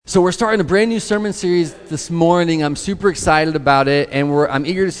So we're starting a brand new sermon series this morning. I'm super excited about it, and I'm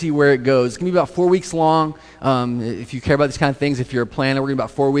eager to see where it goes. It's going to be about 4 weeks long. If you care about these kind of things, if you're a planner, we're going to be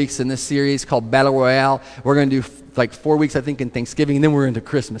about 4 weeks in this series called Battle Royale. We're going to do like 4 weeks, I think, in Thanksgiving, and then we're into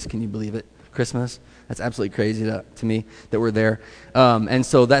Christmas. Can you believe it? Christmas? That's absolutely crazy to me that we're there. And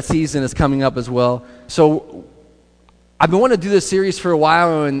so that season is coming up as well. So I've been wanting to do this series for a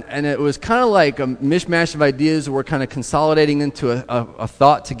while, and it was kind of like a mishmash of ideas that we're kind of consolidating into a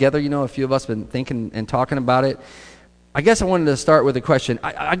thought together. You know, a few of us have been thinking and talking about it. I guess I wanted to start with a question.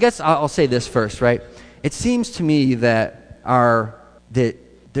 I guess I'll say this first, right? It seems to me that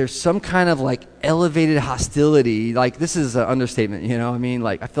there's some kind of like elevated hostility. Like, this is an understatement, you know? I mean,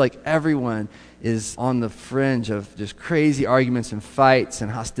 like, I feel like everyone is on the fringe of just crazy arguments and fights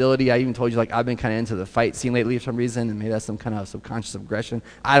and hostility. I even told you, like, I've been kind of into the fight scene lately for some reason, and maybe that's some kind of subconscious aggression.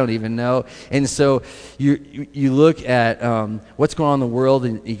 I don't even know. And so you look at what's going on in the world,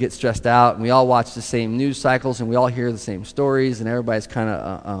 and you get stressed out, and we all watch the same news cycles, and we all hear the same stories, and everybody's kind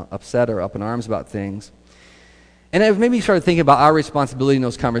of upset or up in arms about things. And I've maybe started thinking about our responsibility in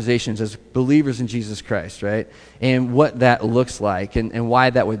those conversations as believers in Jesus Christ, right? And what that looks like and why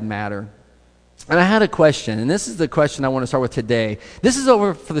that would matter. And I had a question, and this is the question I want to start with today. This is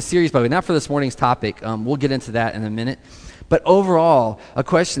over for the series, by the way, not for this morning's topic. We'll get into that in a minute. But overall, my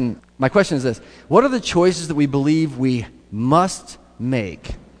question is this. What are the choices that we believe we must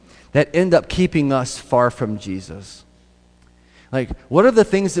make that end up keeping us far from Jesus? Like, what are the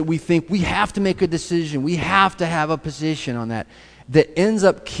things that we think we have to make a decision, we have to have a position on that ends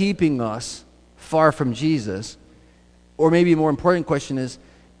up keeping us far from Jesus? Or maybe a more important question is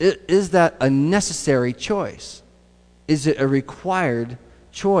that a necessary choice? Is it a required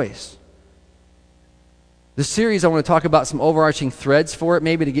choice? The series, I want to talk about some overarching threads for it,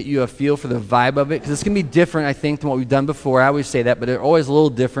 maybe to get you a feel for the vibe of it, because it's going to be different, I think, than what we've done before. I always say that, but they're always a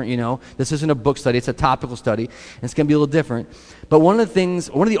little different, you know. This isn't a book study, it's a topical study, and it's going to be a little different. But one of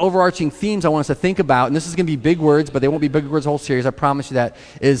the overarching themes I want us to think about, and this is going to be big words, but they won't be big words the whole series, I promise you that,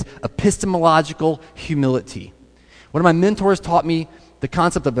 is epistemological humility. One of my mentors taught me the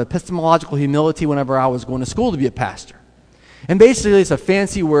concept of epistemological humility whenever I was going to school to be a pastor. And basically, it's a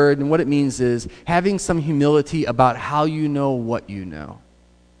fancy word, and what it means is having some humility about how you know what you know,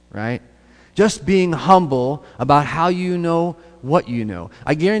 right? Just being humble about how you know what you know.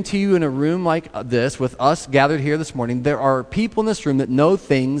 I guarantee you, in a room like this, with us gathered here this morning, there are people in this room that know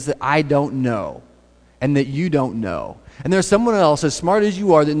things that I don't know and that you don't know. And there's someone else, as smart as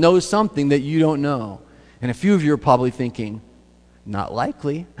you are, that knows something that you don't know. And a few of you are probably thinking, not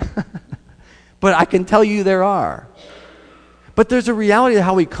likely. But I can tell you there are. But there's a reality of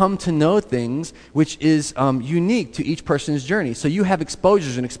how we come to know things which is unique to each person's journey. So you have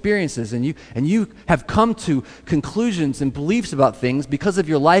exposures and experiences, and you have come to conclusions and beliefs about things because of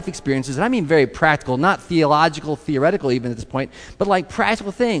your life experiences. And I mean very practical, not theological, theoretical even at this point, but like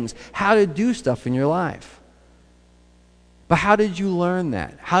practical things, how to do stuff in your life. But how did you learn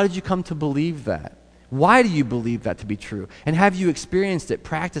that? How did you come to believe that? Why do you believe that to be true? And have you experienced it,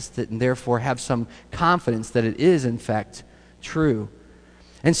 practiced it, and therefore have some confidence that it is, in fact, true?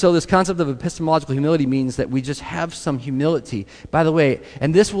 And so this concept of epistemological humility means that we just have some humility. By the way,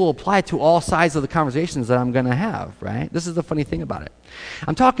 and this will apply to all sides of the conversations that I'm going to have, right? This is the funny thing about it.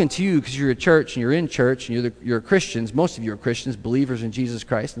 I'm talking to you because you're a church, and you're in church, and you're Christians. Most of you are Christians, believers in Jesus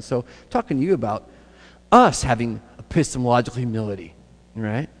Christ. And so I'm talking to you about us having epistemological humility,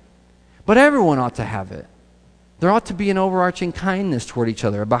 right? But everyone ought to have it. There ought to be an overarching kindness toward each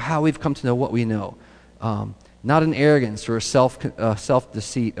other about how we've come to know what we know. Not an arrogance or a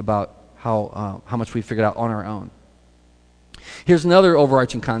self-deceit about how much we figured out on our own. Here's another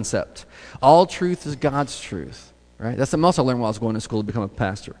overarching concept. All truth is God's truth. Right? That's something else I learned while I was going to school to become a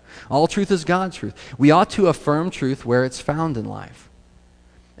pastor. All truth is God's truth. We ought to affirm truth where it's found in life.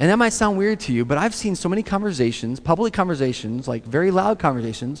 And that might sound weird to you, but I've seen so many conversations, public conversations, like very loud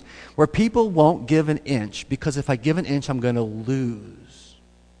conversations, where people won't give an inch because if I give an inch, I'm going to lose.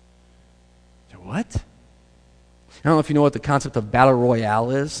 What? I don't know if you know what the concept of battle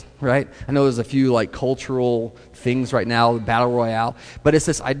royale is, right? I know there's a few like cultural things right now, battle royale, but it's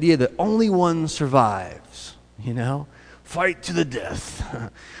this idea that only one survives, you know? Fight to the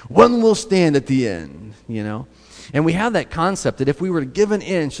death. One will stand at the end, you know? And we have that concept that if we were to give an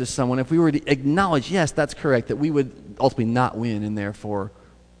inch to someone, if we were to acknowledge, yes, that's correct, that we would ultimately not win and therefore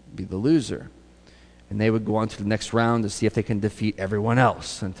be the loser. And they would go on to the next round to see if they can defeat everyone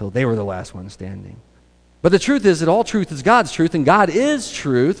else until they were the last one standing. But the truth is that all truth is God's truth, and God is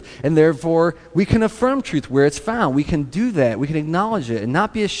truth, and therefore we can affirm truth where it's found. We can do that. We can acknowledge it and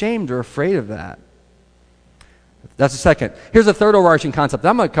not be ashamed or afraid of that. That's the second. Here's a third overarching concept.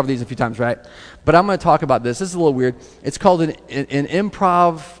 I'm going to cover these a few times, right? But I'm going to talk about this. This is a little weird. It's called an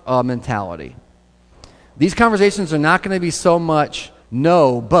improv mentality. These conversations are not going to be so much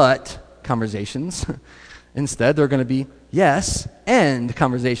no, but conversations. Instead, they're going to be yes, and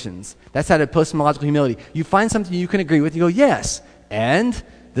conversations. That's out of epistemological humility. You find something you can agree with, you go, yes, and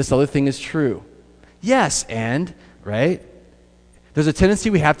this other thing is true. Yes, and, right? There's a tendency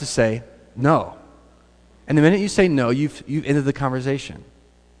we have to say no. And the minute you say no, you've ended the conversation.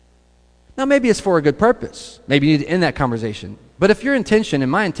 Now, maybe it's for a good purpose. Maybe you need to end that conversation. But if your intention,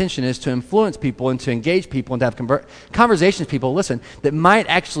 and my intention is to influence people and to engage people and to have conversations with people, listen, that might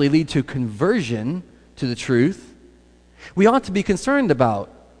actually lead to conversion to the truth, we ought to be concerned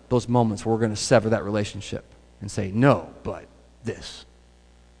about those moments where we're going to sever that relationship and say, no, but this,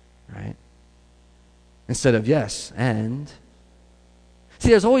 right? Instead of yes, and. See,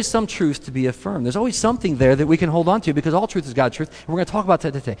 there's always some truth to be affirmed. There's always something there that we can hold on to because all truth is God's truth. And we're going to talk about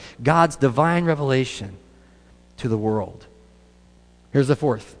that today. God's divine revelation to the world. Here's the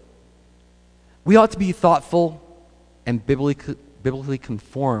fourth. We ought to be thoughtful and biblically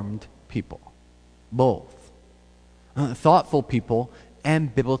conformed people. Both. Thoughtful people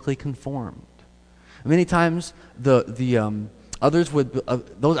and biblically conformed. Many times others would,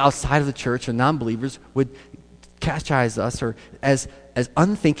 those outside of the church or non-believers would chastise us or as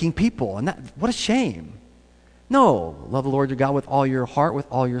unthinking people. And what a shame. No, love the Lord your God with all your heart, with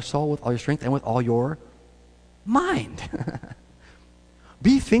all your soul, with all your strength, and with all your mind.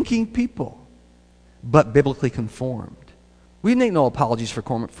 Be thinking people, but biblically conformed. We make no apologies for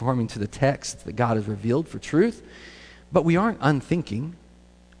conforming to the text that God has revealed for truth, but we aren't unthinking.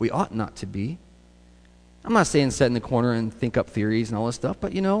 We ought not to be. I'm not saying sit in the corner and think up theories and all this stuff,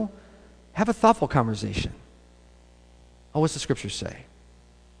 but have a thoughtful conversation. Oh, what's the scripture say?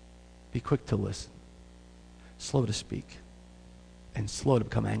 Be quick to listen, slow to speak, and slow to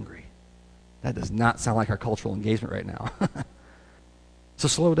become angry. That does not sound like our cultural engagement right now. So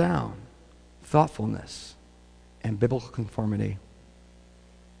slow down, thoughtfulness, and biblical conformity.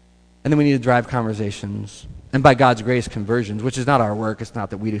 And then we need to drive conversations, and by God's grace, conversions, which is not our work. It's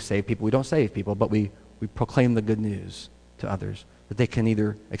not that we do save people. We don't save people, but we proclaim the good news to others, that they can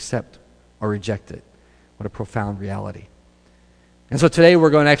either accept or reject it. What a profound reality. And so today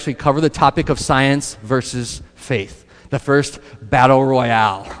we're going to actually cover the topic of science versus faith. The first battle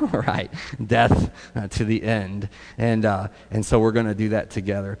royale, right? Death to the end. And so we're going to do that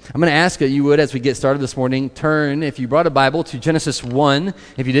together. I'm going to ask that you would, as we get started this morning, turn, if you brought a Bible, to Genesis 1.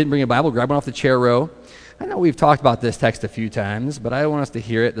 If you didn't bring a Bible, grab one off the chair row. I know we've talked about this text a few times, but I want us to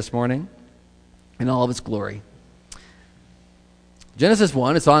hear it this morning in all of its glory. Genesis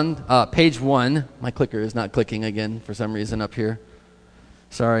 1, it's on page 1. My clicker is not clicking again for some reason up here.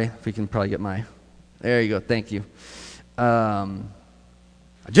 Sorry, if we can probably get there you go, thank you.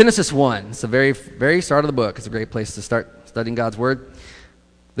 Genesis 1, it's the very, very start of the book. It's a great place to start studying God's Word.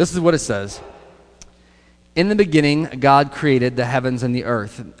 This is what it says. In the beginning, God created the heavens and the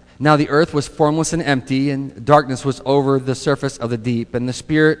earth. Now the earth was formless and empty, and darkness was over the surface of the deep, and the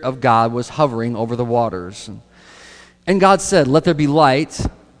Spirit of God was hovering over the waters. And God said, let there be light,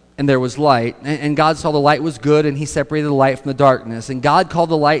 and there was light. And God saw the light was good, and he separated the light from the darkness. And God called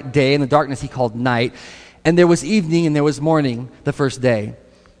the light day, and the darkness he called night. And there was evening, and there was morning the first day.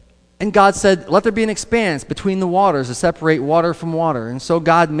 And God said, let there be an expanse between the waters to separate water from water. And so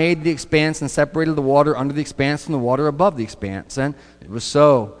God made the expanse and separated the water under the expanse from the water above the expanse. And it was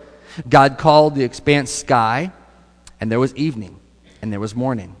so. God called the expanse sky, and there was evening, and there was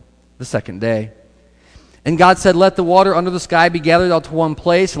morning the second day. And God said, let the water under the sky be gathered out to one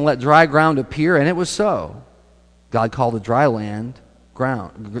place, and let dry ground appear, and it was so. God called the dry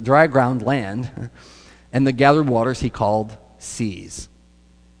ground land, and the gathered waters he called seas.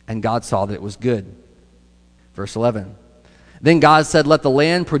 And God saw that it was good. Verse 11. Then God said, let the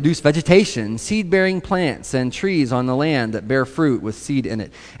land produce vegetation, seed-bearing plants, and trees on the land that bear fruit with seed in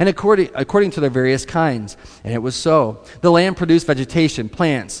it, and according to their various kinds. And it was so. The land produced vegetation,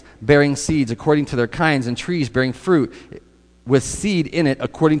 plants bearing seeds according to their kinds, and trees bearing fruit with seed in it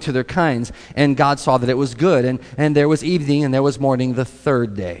according to their kinds. And God saw that it was good. And there was evening, and there was morning the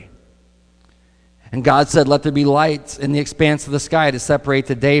third day. And God said, let there be lights in the expanse of the sky to separate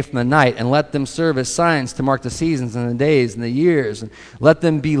the day from the night, and let them serve as signs to mark the seasons and the days and the years. And let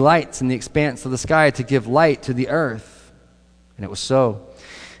them be lights in the expanse of the sky to give light to the earth. And it was so.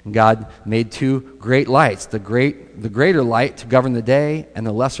 And God made two great lights, the greater light to govern the day, and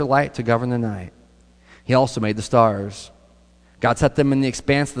the lesser light to govern the night. He also made the stars. God set them in the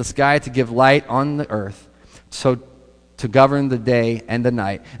expanse of the sky to give light on the earth, so to govern the day and the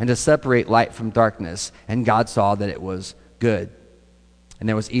night, and to separate light from darkness. And God saw that it was good. And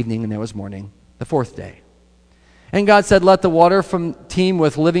there was evening and there was morning, the fourth day. And God said, let the water teem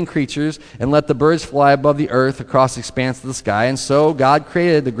with living creatures, and let the birds fly above the earth across the expanse of the sky. And so God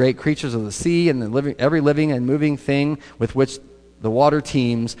created the great creatures of the sea and every living and moving thing with which the water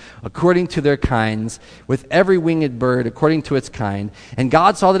teems, according to their kinds, with every winged bird according to its kind. And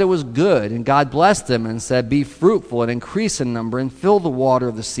God saw that it was good, and God blessed them and said, be fruitful and increase in number, and fill the water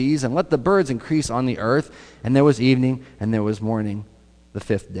of the seas, and let the birds increase on the earth. And there was evening and there was morning, the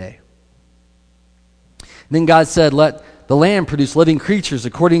fifth day. Then God said, let the land produce living creatures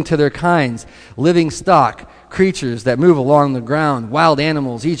according to their kinds, living stock, creatures that move along the ground, wild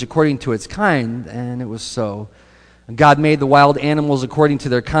animals, each according to its kind. And it was so. God made the wild animals according to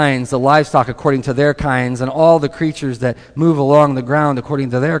their kinds, the livestock according to their kinds, and all the creatures that move along the ground according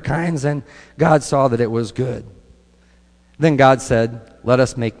to their kinds. And God saw that it was good. Then God said, let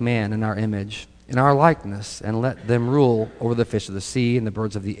us make man in our image, in our likeness, and let them rule over the fish of the sea and the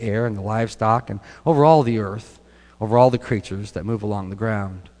birds of the air and the livestock and over all the earth, over all the creatures that move along the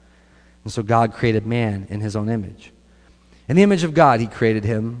ground. And so God created man in his own image. In the image of God he created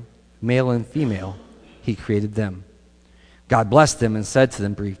him, male and female he created them. God blessed them and said to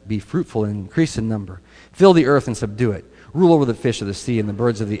them, be fruitful and increase in number. Fill the earth and subdue it. Rule over the fish of the sea and the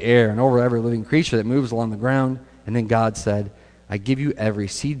birds of the air and over every living creature that moves along the ground. And then God said, I give you every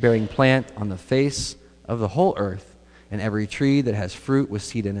seed-bearing plant on the face of the whole earth, and every tree that has fruit with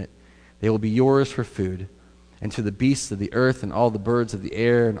seed in it. They will be yours for food. And to the beasts of the earth and all the birds of the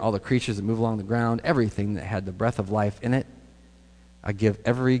air and all the creatures that move along the ground, everything that had the breath of life in it, I give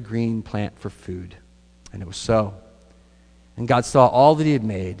every green plant for food. And it was so. And God saw all that he had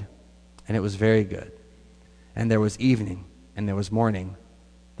made, and it was very good. And there was evening, and there was morning,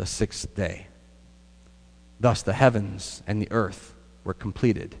 the sixth day. Thus the heavens and the earth were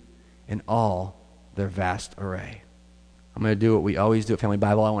completed in all their vast array. I'm going to do what we always do at Family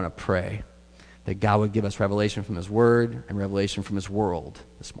Bible. I want to pray that God would give us revelation from his word and revelation from his world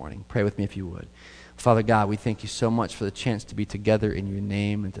this morning. Pray with me if you would. Father God, we thank you so much for the chance to be together in your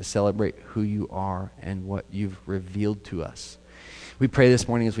name and to celebrate who you are and what you've revealed to us. We pray this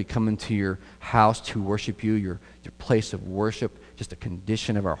morning as we come into your house to worship you, your place of worship, just a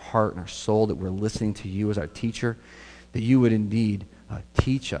condition of our heart and our soul, that we're listening to you as our teacher, that you would indeed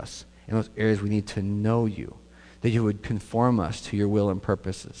teach us in those areas we need to know you, that you would conform us to your will and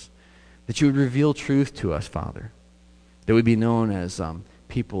purposes, that you would reveal truth to us, Father, that we'd be known as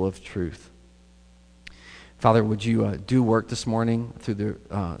people of truth. Father, would you do work this morning through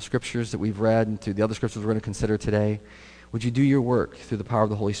the scriptures that we've read and through the other scriptures we're going to consider today? Would you do your work through the power of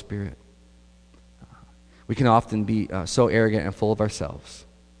the Holy Spirit? We can often be so arrogant and full of ourselves.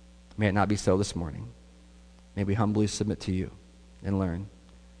 May it not be so this morning. May we humbly submit to you and learn.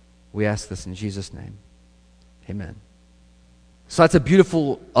 We ask this in Jesus' name. Amen. So that's a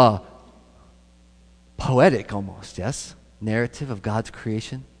beautiful, poetic almost, yes, narrative of God's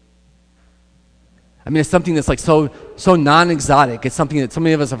creation. I mean, it's something that's like so non-exotic. It's something that so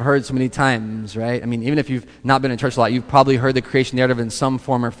many of us have heard so many times, right? I mean, even if you've not been in church a lot, you've probably heard the creation narrative in some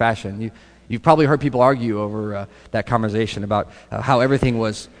form or fashion. You've probably heard people argue over that conversation about how everything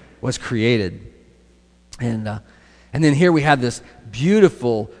was created. And then here we have this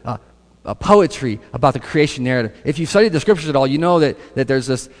beautiful poetry about the creation narrative. If you've studied the scriptures at all, you know that there's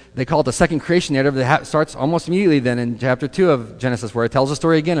this, they call it the second creation narrative, that starts almost immediately then in chapter 2 of Genesis, where it tells the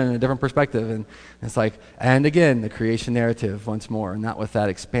story again in a different perspective. And it's like, and again, the creation narrative once more, not with that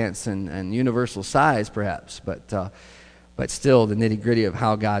expanse and universal size perhaps, but still the nitty-gritty of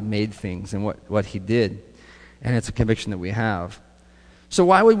how God made things and what he did. And it's a conviction that we have. So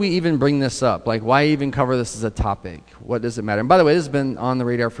why would we even bring this up? Like, why even cover this as a topic? What does it matter? And by the way, this has been on the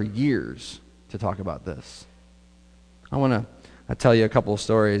radar for years to talk about this. I want to tell you a couple of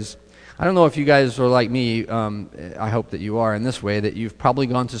stories. I don't know if you guys are like me. I hope that you are in this way, that you've probably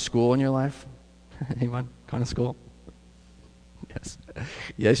gone to school in your life. Anyone gone to school? Yes.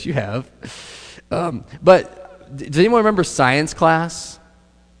 Yes, you have. But does anyone remember science class?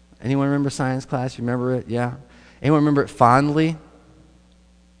 Anyone remember science class? You remember it? Yeah. Anyone remember it fondly?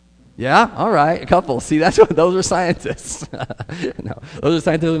 Yeah? All right. A couple. See, those are scientists. No, those are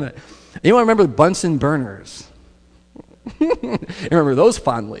scientists. Anyone remember Bunsen burners? Remember those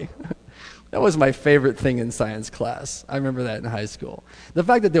fondly? That was my favorite thing in science class. I remember that in high school. The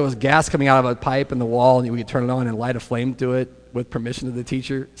fact that there was gas coming out of a pipe in the wall and we could turn it on and light a flame to it with permission of the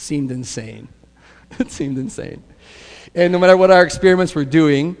teacher seemed insane. It seemed insane. And no matter what our experiments were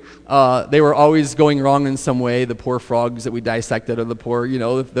doing, they were always going wrong in some way. The poor frogs that we dissected, or the poor,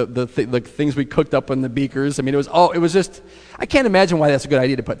 the things we cooked up in the beakers. I mean, it was just, I can't imagine why that's a good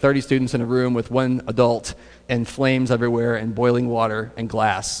idea to put 30 students in a room with one adult and flames everywhere and boiling water and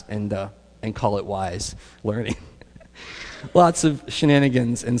glass and call it wise learning. Lots of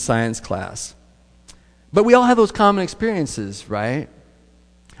shenanigans in science class. But we all have those common experiences, right?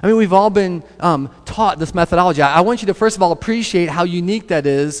 I mean, we've all been taught this methodology. I want you to, first of all, appreciate how unique that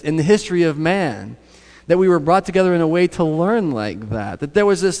is in the history of man, that we were brought together in a way to learn like that. That there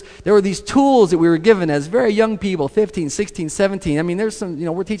were these tools that we were given as very young people, 15, 16, 17. I mean, there's some,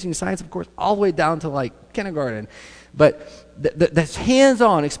 we're teaching science, of course, all the way down to like kindergarten. But that's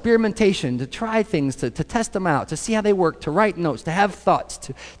hands-on experimentation, to try things, to test them out, to see how they work, to write notes, to have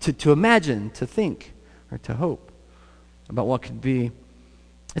thoughts, to imagine, to think, or to hope about what could be.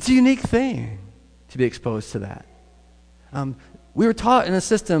 It's a unique thing to be exposed to that. We were taught in a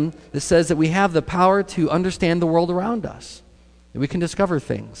system that says that we have the power to understand the world around us, that we can discover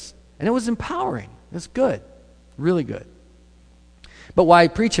things. And it was empowering. It was good, really good. But why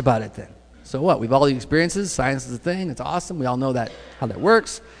preach about it then? So what? We've all the experiences. Science is a thing. It's awesome. We all know how that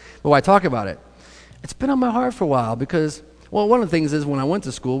works. But why talk about it? It's been on my heart for a while because, well, one of the things is when I went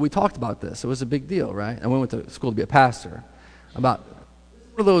to school, we talked about this. It was a big deal, right? I went to school to be a pastor. About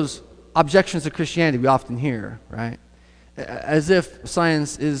one of those objections to Christianity we often hear, right? As if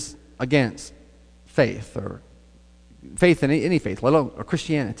science is against faith, or faith in any faith, let alone or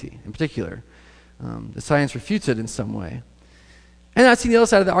Christianity in particular. The science refutes it in some way. And I've seen the other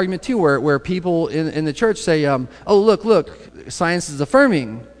side of the argument too, where people in the church say, oh, look, science is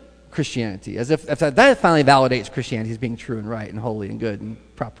affirming Christianity, as if that finally validates Christianity as being true and right and holy and good and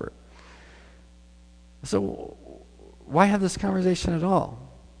proper. So why have this conversation at all?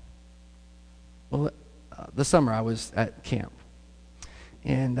 Well, this summer I was at camp,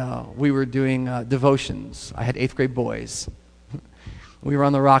 and we were doing devotions. I had 8th grade boys. We were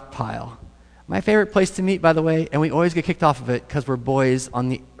on the rock pile. My favorite place to meet, by the way, and we always get kicked off of it because we're boys on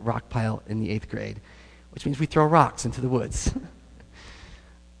the rock pile in the 8th grade, which means we throw rocks into the woods.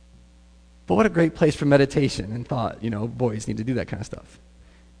 But what a great place for meditation and thought. Boys need to do that kind of stuff.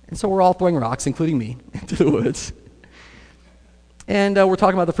 And so we're all throwing rocks, including me, into the woods. And we're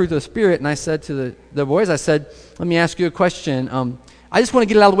talking about the fruit of the Spirit, and I said to the boys, let me ask you a question. I just want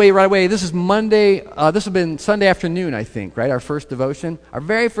to get it out of the way right away. This is Monday. This has been Sunday afternoon, I think, right? Our first devotion, our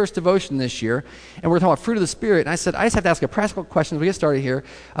very first devotion this year. And we're talking about fruit of the Spirit. And I said, I just have to ask a practical question as we get started here.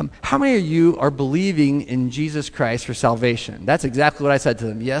 How many of you are believing in Jesus Christ for salvation? That's exactly what I said to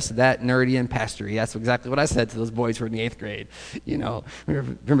them. Yes, that nerdy and pastory. That's exactly what I said to those boys who were in the 8th grade.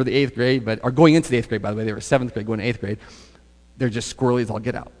 Remember the 8th grade, or going into the 8th grade, by the way. They were 7th grade, going to 8th grade. They're just squirrely as all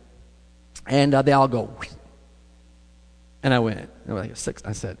get out. And they all go, whee. And I went, they were like 6.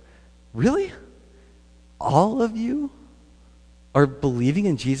 I said, really? All of you are believing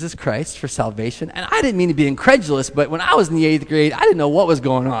in Jesus Christ for salvation? And I didn't mean to be incredulous, but when I was in the 8th grade, I didn't know what was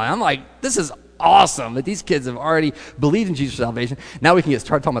going on. I'm like, this is awesome that these kids have already believed in Jesus for salvation. Now we can get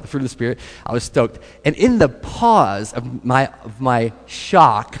started talking about the fruit of the Spirit. I was stoked. And in the pause of my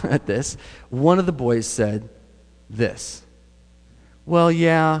shock at this, one of the boys said this. Well,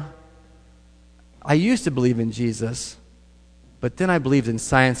 yeah, I used to believe in Jesus, but then I believed in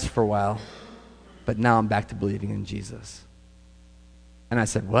science for a while, but now I'm back to believing in Jesus. And I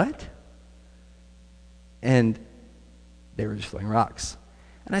said, what? And they were just throwing rocks.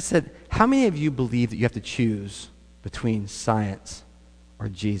 And I said, how many of you believe that you have to choose between science or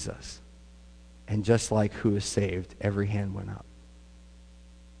Jesus? And just like who is saved, every hand went up.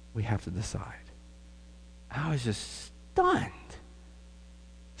 We have to decide. I was just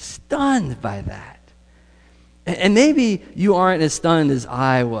stunned by that. And maybe you aren't as stunned as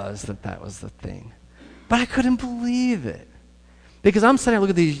I was that was the thing. But I couldn't believe it. Because I'm sitting there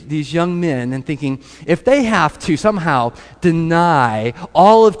looking at these young men and thinking, if they have to somehow deny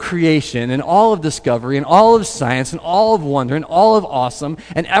all of creation and all of discovery and all of science and all of wonder and all of awesome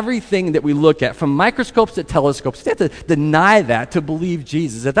and everything that we look at, from microscopes to telescopes, they have to deny that to believe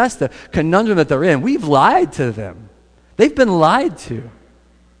Jesus. If that's the conundrum that they're in, we've lied to them. They've been lied to.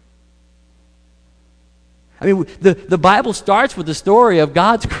 I mean, the Bible starts with the story of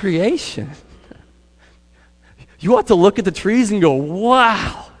God's creation. You ought to look at the trees and go,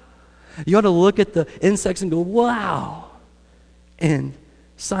 wow. You ought to look at the insects and go, wow. And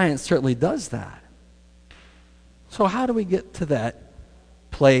science certainly does that. So how do we get to that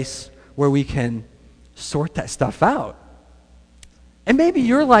place where we can sort that stuff out? And maybe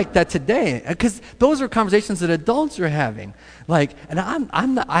you're like that today, because those are conversations that adults are having. Like, and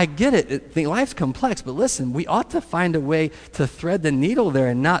I get it. Life's complex, but listen, we ought to find a way to thread the needle there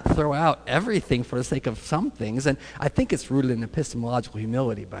and not throw out everything for the sake of some things. And I think it's rooted in epistemological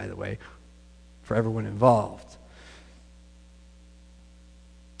humility, by the way, for everyone involved.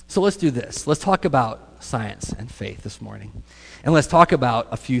 So let's do this. Let's talk about science and faith this morning. And let's talk about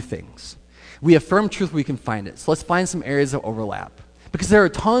a few things. We affirm truth where we can find it. So let's find some areas of overlap. Because there are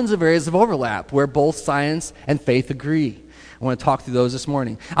tons of areas of overlap where both science and faith agree. I want to talk through those this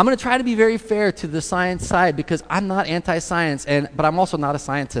morning. I'm going to try to be very fair to the science side because I'm not anti-science, but I'm also not a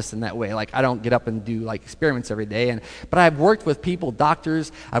scientist in that way. Like, I don't get up and do experiments every day. But I've worked with people,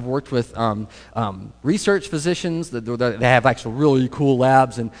 doctors. I've worked with research physicians that they have actual really cool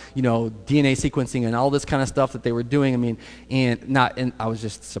labs and DNA sequencing and all this kind of stuff that they were doing. I mean, I was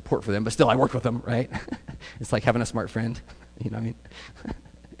just support for them, but still I worked with them, right? It's like having a smart friend. You know what I mean?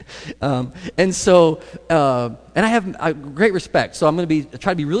 And I have great respect. So I'm going to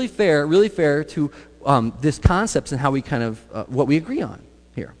try to be really fair to this concepts and how we kind of, what we agree on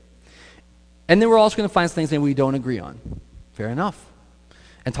here. And then we're also going to find things that we don't agree on. Fair enough.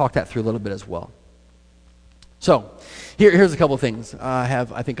 And talk that through a little bit as well. So here's a couple of things I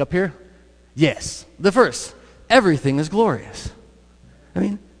have, I think, up here. Yes. The first, everything is glorious. I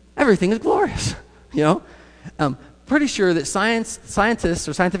mean, everything is glorious, Pretty sure that scientists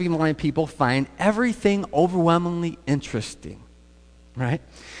or scientific-minded people find everything overwhelmingly interesting, right?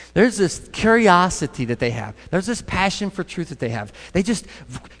 There's this curiosity that they have. There's this passion for truth that they have. They just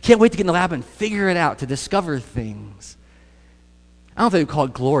can't wait to get in the lab and figure it out, to discover things. I don't think they would call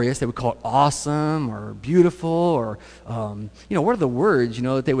it glorious. They would call it awesome or beautiful or, what are the words,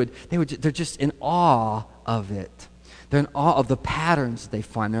 that they're just in awe of it. They're in awe of the patterns they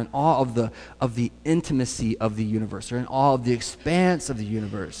find. They're in awe of the intimacy of the universe. They're in awe of the expanse of the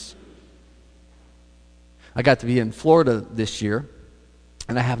universe. I got to be in Florida this year,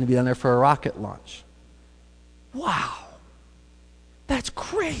 and I happened to be down there for a rocket launch. Wow. That's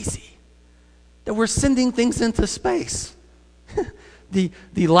crazy that we're sending things into space. The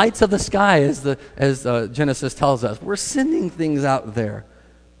lights of the sky, as Genesis tells us. We're sending things out there.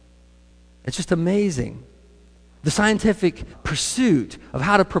 It's just amazing. The scientific pursuit of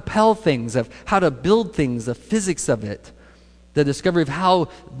how to propel things, of how to build things, the physics of it, the discovery of how,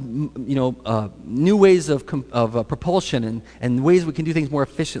 new ways of propulsion and ways we can do things more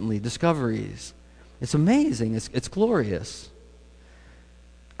efficiently, discoveries. It's amazing. It's glorious.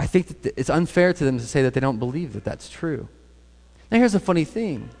 I think that it's unfair to them to say that they don't believe that that's true. Now here's a funny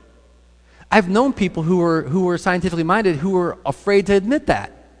thing. I've known people who were scientifically minded who were afraid to admit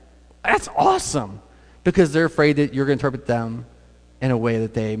that. That's awesome. Because they're afraid that you're going to interpret them in a way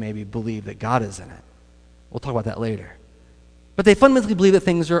that they maybe believe that God is in it. We'll talk about that later. But they fundamentally believe that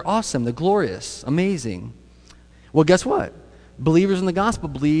things are awesome, they're glorious, amazing. Well, guess what? Believers in the gospel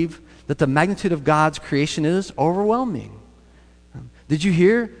believe that the magnitude of God's creation is overwhelming. Did you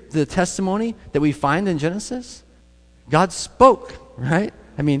hear the testimony that we find in Genesis? God spoke, right?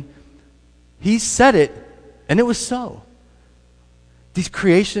 I mean, He said it, and it was so. These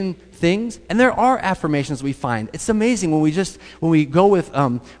creation things, and there are affirmations we find. It's amazing when we go with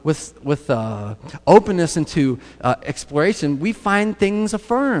openness into exploration, we find things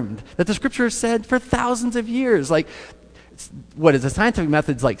affirmed that the Scripture has said for thousands of years. Like, what is the scientific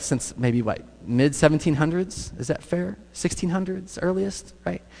methods like since maybe mid 1700s? Is that fair? 1600s earliest,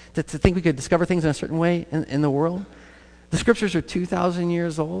 right? To think we could discover things in a certain way in the world. The Scriptures are 2,000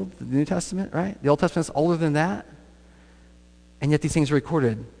 years old. The New Testament, right? The Old Testament is older than that. And yet these things are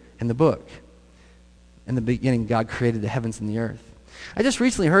recorded in the book. In the beginning, God created the heavens and the earth. I just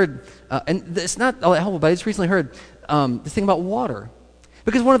recently heard, and it's not all that helpful, but I just recently heard this thing about water.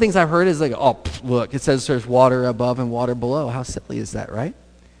 Because one of the things I've heard is look, it says there's water above and water below. How silly is that, right?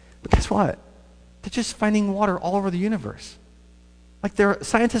 But guess what? They're just finding water all over the universe.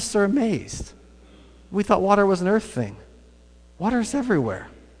 Scientists are amazed. We thought water was an earth thing. Water is everywhere.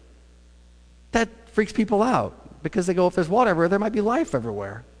 That freaks people out. Because they go, if there's water everywhere, there might be life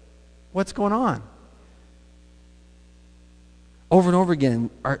everywhere. What's going on? Over and over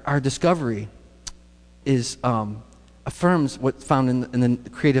again, our discovery affirms what's found in the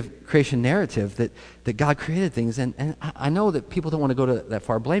creation narrative, that God created things. And I know that people don't want to go to that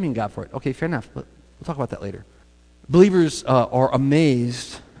far, blaming God for it. Okay, fair enough. We'll talk about that later. Believers are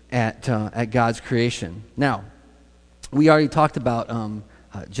amazed at God's creation. Now, we already talked about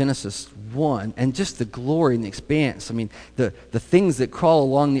Genesis 1, and just the glory and the expanse. I mean, the things that crawl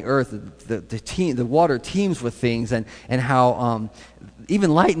along the earth, the water teems with things, and how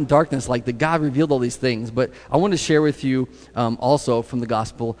even light and darkness, like that God revealed all these things. But I want to share with you also from the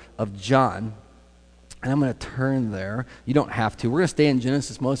Gospel of John. And I'm going to turn there. You don't have to. We're going to stay in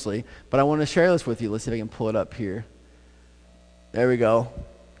Genesis mostly. But I want to share this with you. Let's see if I can pull it up here. There we go.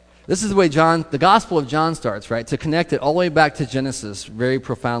 This is the way the Gospel of John starts, right? To connect it all the way back to Genesis, very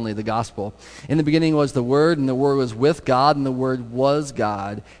profoundly, the Gospel. In the beginning was the Word, and the Word was with God, and the Word was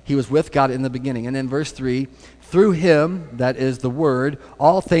God. He was with God in the beginning. And then verse 3, through Him, that is the Word,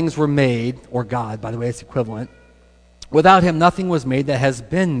 all things were made, or God, by the way, it's equivalent. Without Him, nothing was made that has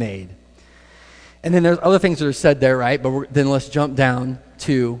been made. And then there's other things that are said there, right? But then let's jump down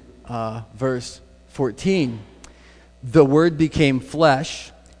to verse 14. The Word became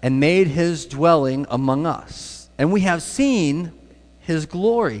flesh and made His dwelling among us. And we have seen His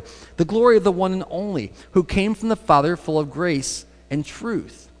glory, the glory of the one and only, who came from the Father, full of grace and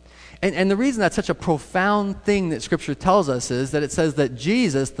truth. And the reason that's such a profound thing that Scripture tells us is that it says that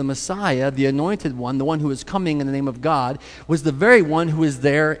Jesus, the Messiah, the anointed one, the one who is coming in the name of God, was the very one who is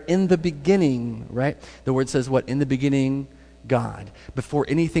there in the beginning, right? The Word says what? In the beginning, God. Before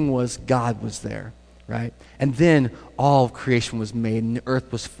anything was, God was there, right? And then all of creation was made, and the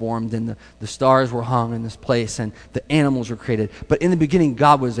earth was formed, and the stars were hung in this place, and the animals were created. But in the beginning,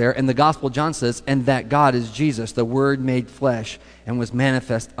 God was there, and the Gospel of John says, and that God is Jesus, the Word made flesh, and was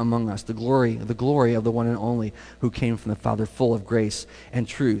manifest among us, the glory of the one and only, who came from the Father, full of grace and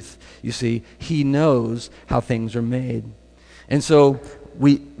truth. You see, He knows how things are made. And so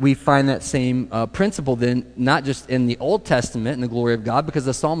we find that same principle then, not just in the Old Testament in the glory of God, because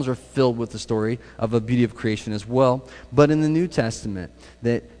the Psalms are filled with the story of the beauty of creation as well, but in the New Testament,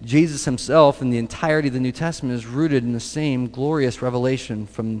 that Jesus Himself and the entirety of the New Testament is rooted in the same glorious revelation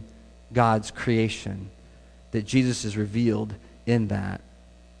from God's creation, that Jesus is revealed in that.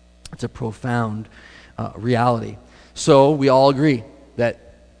 It's a profound reality. So we all agree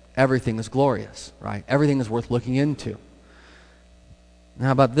that everything is glorious, right? Everything is worth looking into. Now,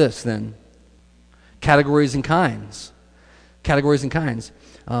 how about this then? Categories and kinds. Categories and kinds.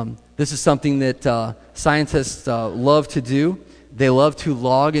 This is something that scientists love to do. They love to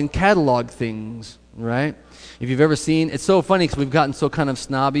log and catalog things, right? If you've ever seen, it's so funny because we've gotten so kind of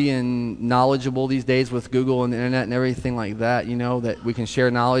snobby and knowledgeable these days with Google and the internet and everything like that, you know, that we can share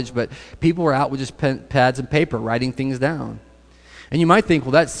knowledge, but people are out with just pads and paper writing things down. And you might think,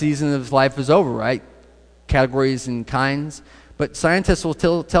 well, that season of life is over, right? Categories and kinds. But scientists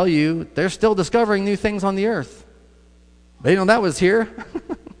will tell you they're still discovering new things on the earth. They didn't know that was here.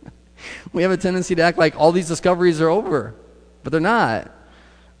 We have a tendency to act like all these discoveries are over, but they're not.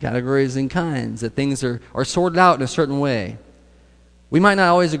 Categories and kinds, that things are sorted out in a certain way. We might not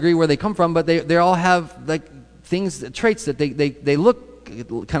always agree where they come from, but they all have like things, traits that they look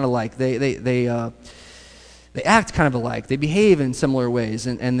kind of like. They act kind of alike. They behave in similar ways,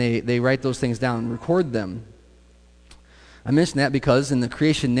 and they write those things down and record them. I mention that because in the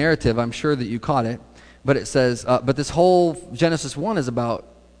creation narrative, I'm sure that you caught it, but it says, but this whole Genesis 1 is about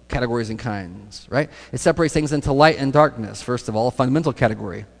categories and kinds, right? It separates things into light and darkness, first of all, a fundamental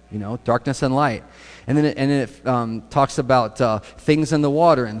category, you know, darkness and light. And then it talks about things in the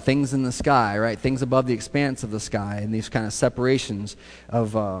water and things in the sky, right? Things above the expanse of the sky, and these kind of separations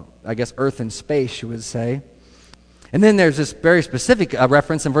of, I guess, earth and space, you would say. And then there's this very specific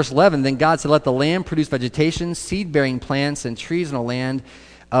reference in verse 11. Then God said, let the land produce vegetation, seed-bearing plants, and trees in a land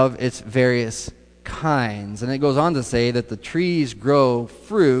of its various kinds. And it goes on to say that the trees grow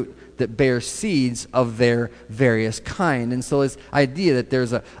fruit that bear seeds of their various kind. And so this idea that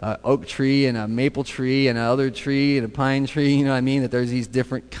there's a oak tree and a maple tree and another tree and a pine tree, you know what I mean? That there's these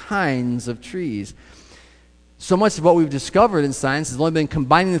different kinds of trees. So much of what we've discovered in science has only been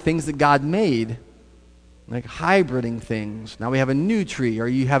combining the things that God made, like hybriding things. Now we have a new tree, or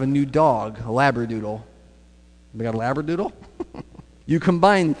you have a new dog, a labradoodle. We got a labradoodle? You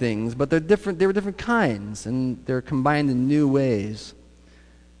combine things, but they're different. They were different kinds, and they're combined in new ways.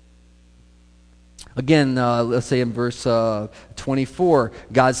 Again, let's say in verse 24,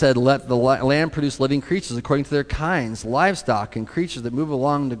 God said, let the land produce living creatures according to their kinds, livestock and creatures that move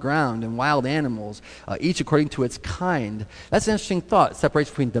along the ground, and wild animals, each according to its kind. That's an interesting thought. It separates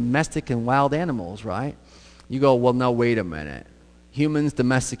between domestic and wild animals, right? You go, well, no, wait a minute. Humans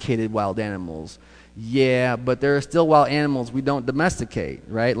domesticated wild animals. Yeah, but there are still wild animals we don't domesticate,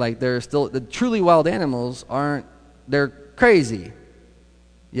 right? Like there are still, the truly wild animals they're crazy.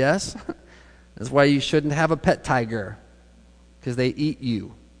 Yes? That's why you shouldn't have a pet tiger, because they eat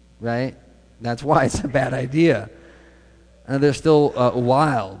you, right? That's why it's a bad idea. And they're still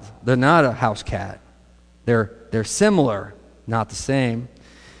wild. They're not a house cat. They're similar, not the same.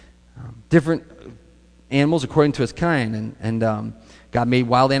 Different animals according to its kind. And God made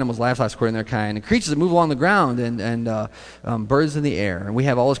wild animals, livestock according to their kind, and creatures that move along the ground, and birds in the air. And we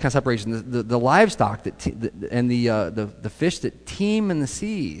have all this kind of separation. The livestock and the fish that teem in the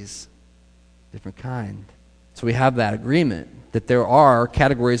seas, different kind. So we have that agreement that there are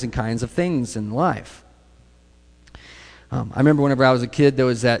categories and kinds of things in life. I remember whenever I was a kid, there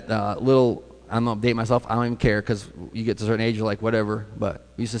was that little, I'm going to date myself, I don't even care, because you get to a certain age, you're like, whatever. But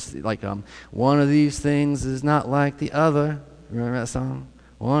we used to, like, one of these things is not like the other. Remember that song?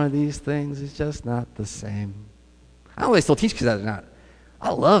 One of these things is just not the same. I don't know if they still teach kids that or not.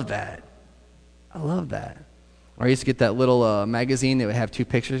 I love that. I love that. Or I used to get that little magazine that would have two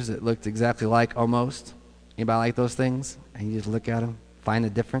pictures that looked exactly like almost. Anybody like those things? And you just look at them, find the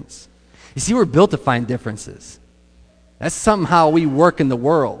difference. You see, we're built to find differences. That's somehow we work in the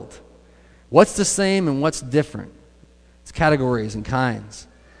world. What's the same and what's different? It's categories and kinds.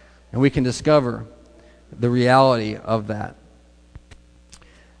 And we can discover the reality of that.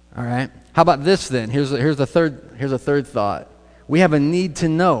 All right. How about this then? Here's a third thought. We have a need to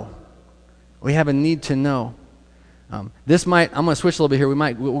know. We have a need to know. I'm going to switch a little bit here.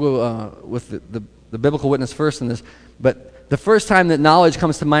 We'll go with the biblical witness first in this. But the first time that knowledge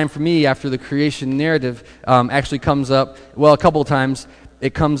comes to mind for me after the creation narrative actually comes up, well, a couple of times.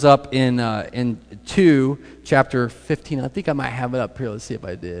 It comes up in 2, chapter 15. I think I might have it up here. Let's see if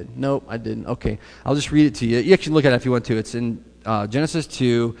I did. Nope, I didn't. Okay, I'll just read it to you. You can look at it if you want to. It's in Genesis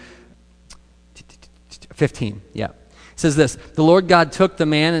 2, 15. Yeah. It says this: the Lord God took the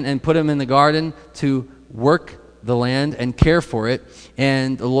man and put him in the garden to work the land and care for it.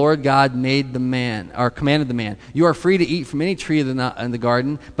 And the Lord God made the man, or commanded the man, you are free to eat from any tree in the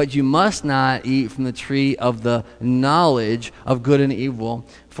garden, but you must not eat from the tree of the knowledge of good and evil,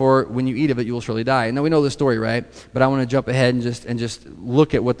 for when you eat of it, you will surely die. Now we know the story, right? But I want to jump ahead and just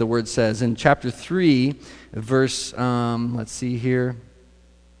look at what the word says. In chapter 3, verse, let's see here,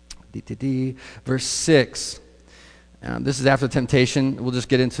 verse 6. This is after the temptation. We'll just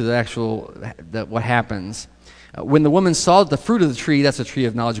get into the actual, what happens. When the woman saw that the fruit of the tree, that's the tree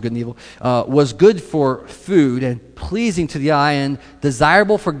of knowledge of good and evil, was good for food and pleasing to the eye and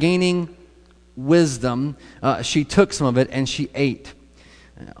desirable for gaining wisdom, she took some of it and she ate.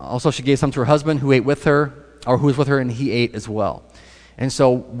 Also, she gave some to her husband who ate with her, or who was with her, and he ate as well. And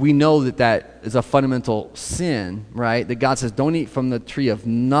so we know that is a fundamental sin, right? That God says, don't eat from the tree of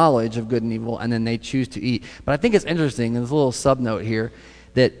knowledge of good and evil, and then they choose to eat. But I think it's interesting, and there's a little sub-note here,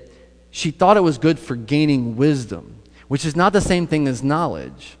 that she thought it was good for gaining wisdom, which is not the same thing as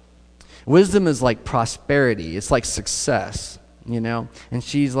knowledge. Wisdom is like prosperity. It's like success, you know? And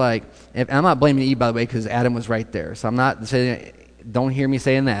she's like, and I'm not blaming Eve, by the way, because Adam was right there. So I'm not saying, don't hear me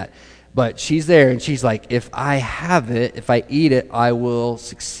saying that. But she's there, and she's like, if I have it, if I eat it, I will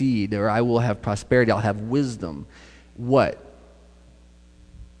succeed, or I will have prosperity, I'll have wisdom. What?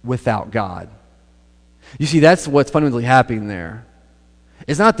 Without God. You see, that's what's fundamentally happening there.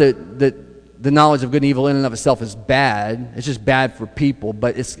 It's not that the knowledge of good and evil in and of itself is bad. It's just bad for people.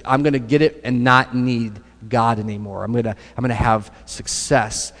 But I'm going to get it and not need God anymore. I'm going to have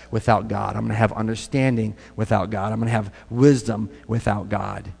success without God. I'm going to have understanding without God. I'm going to have wisdom without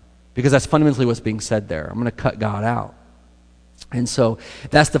God. Because that's fundamentally what's being said there. I'm going to cut God out. And so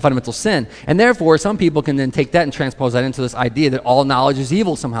that's the fundamental sin. And therefore, some people can then take that and transpose that into this idea that all knowledge is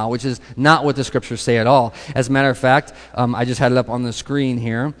evil somehow, which is not what the scriptures say at all. As a matter of fact, I just had it up on the screen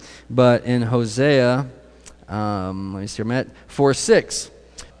here, but in Hosea, let me see, I'm at 4:6.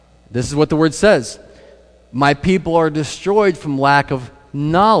 This is what the word says. My people are destroyed from lack of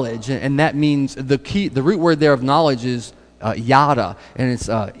knowledge. And that means the root word there of knowledge is yada, and it's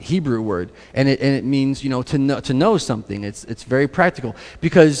a Hebrew word, and it means, you know, to know something. It's very practical.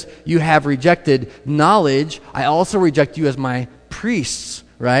 Because you have rejected knowledge, I also reject you as my priests,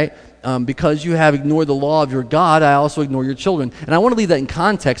 right? Because you have ignored the law of your God, I also ignore your children. And I want to leave that in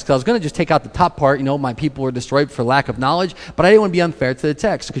context, because I was going to just take out the top part, you know, my people are destroyed for lack of knowledge, but I didn't want to be unfair to the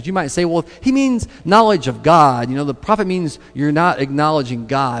text, because you might say, well, he means knowledge of God. You know, the prophet means you're not acknowledging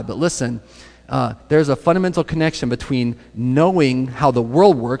God. But listen, there's a fundamental connection between knowing how the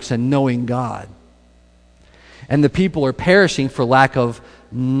world works and knowing God. And the people are perishing for lack of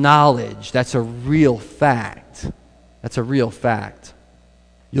knowledge. That's a real fact. That's a real fact.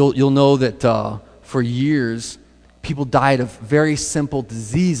 You'll know that for years, people died of very simple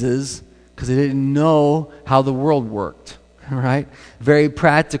diseases because they didn't know how the world worked. Right? Very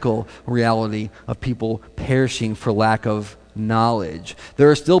practical reality of people perishing for lack of knowledge.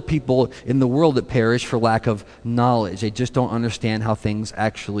 There are still people in the world that perish for lack of knowledge. They just don't understand how things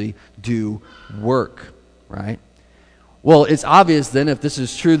actually do work, right? Well, it's obvious then, if this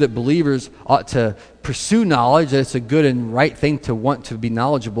is true, that believers ought to pursue knowledge, that it's a good and right thing to want to be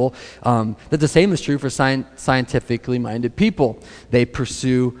knowledgeable, that the same is true for scientifically minded people. They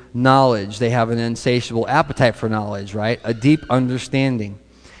pursue knowledge. They have an insatiable appetite for knowledge, right? A deep understanding.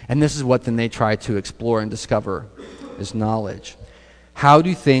 And this is what then they try to explore and discover, is knowledge. How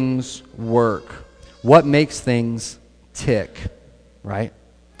do things work? What makes things tick, right?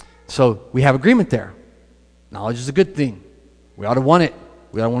 So we have agreement there. Knowledge is a good thing. We ought to want it.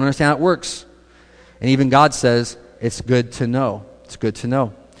 We ought to want to understand how it works. And even God says it's good to know. It's good to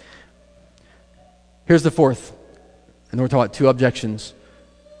know. Here's the fourth. And we're talking about two objections.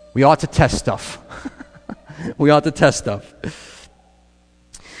 We ought to test stuff. We ought to test stuff.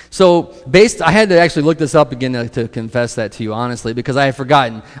 So, I had to actually look this up again to confess that to you honestly, because I had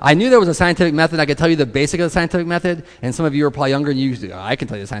forgotten. I knew there was a scientific method. I could tell you the basic of the scientific method, and some of you are probably younger and I can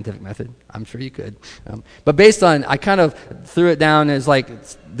tell you the scientific method. I'm sure you could. But based on, I kind of threw it down as like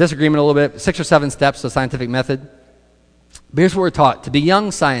disagreement a little bit, 6 or 7 steps of the scientific method. But here's what we're taught. To be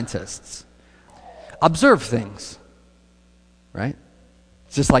young scientists, observe things, right?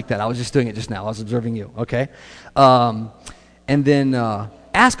 It's just like that. I was just doing it just now. I was observing you, okay? And then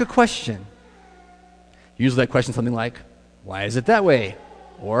ask a question. Usually that question is something like, why is it that way?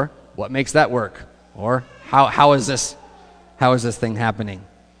 Or, what makes that work? Or, how is this thing happening?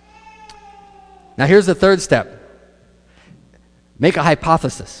 Now here's the third step. Make a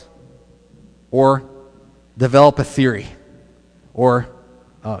hypothesis. Or, develop a theory. Or,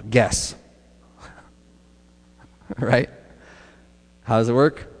 guess. Right? How does it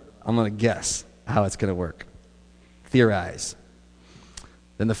work? I'm going to guess how it's going to work. Theorize.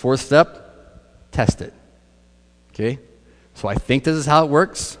 Then the fourth step, test it. Okay? So I think this is how it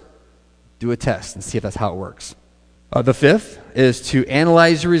works. Do a test and see if that's how it works. The fifth is to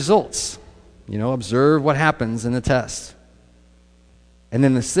analyze your results. Observe what happens in the test. And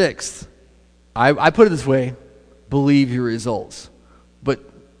then the sixth, I put it this way, believe your results. But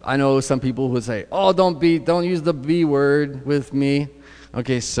I know some people would say, oh, don't use the B word with me.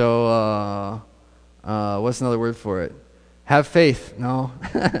 Okay, so what's another word for it? Have faith. No.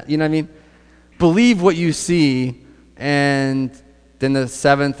 You know what I mean? Believe what you see, and then the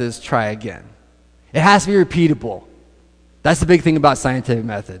seventh is try again. It has to be repeatable. That's the big thing about scientific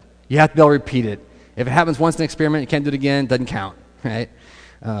method. You have to be able to repeat it. If it happens once in an experiment, you can't do it again, it doesn't count, right?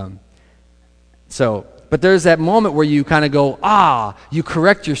 But there's that moment where you kind of go, you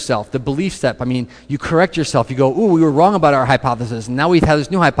correct yourself, the belief step. You correct yourself. You go, we were wrong about our hypothesis, and now we have this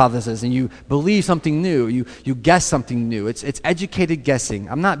new hypothesis, and you believe something new. You guess something new. It's educated guessing.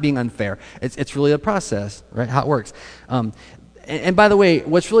 I'm not being unfair. It's really a process, right, how it works. And by the way,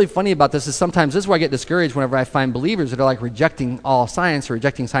 what's really funny about this is sometimes this is where I get discouraged whenever I find believers that are like rejecting all science or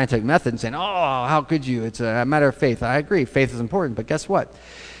rejecting scientific method and saying, how could you? It's a matter of faith. I agree, faith is important, but guess what?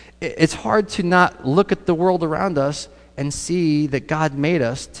 It's hard to not look at the world around us and see that God made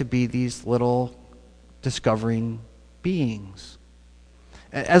us to be these little discovering beings.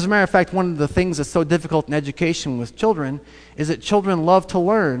 As a matter of fact, one of the things that's so difficult in education with children is that children love to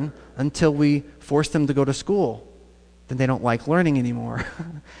learn until we force them to go to school. Then they don't like learning anymore.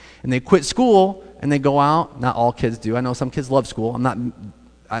 And they quit school and they go out. Not all kids do. I know some kids love school. I'm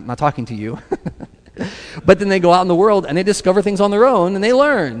not talking to you. But then they go out in the world and they discover things on their own and they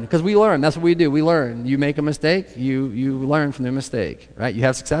learn, because we learn. That's what we do. We learn. You make a mistake, you learn from the mistake, right? You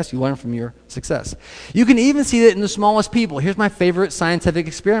have success, you learn from your success. You can even see that in the smallest people. Here's my favorite scientific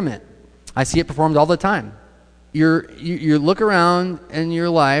experiment. I see it performed all the time. You look around in your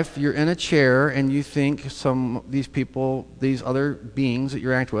life, you're in a chair, and you think these people, these other beings that you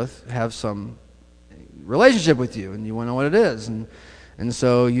interact with, have some relationship with you, and you want to know what it is. And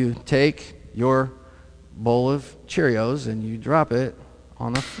so you take your bowl of Cheerios and you drop it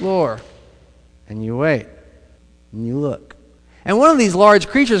on the floor, and you wait, and you look. And one of these large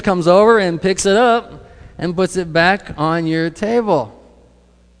creatures comes over and picks it up and puts it back on your table.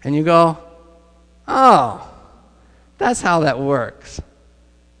 And you go, oh, that's how that works.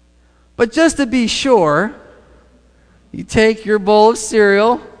 But just to be sure, you take your bowl of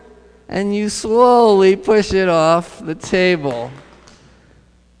cereal and you slowly push it off the table.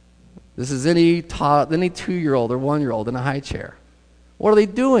 This is any 2-year-old or 1-year-old in a high chair. What are they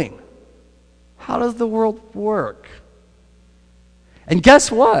doing? How does the world work? And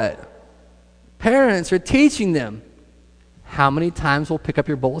guess what? Parents are teaching them how many times we'll pick up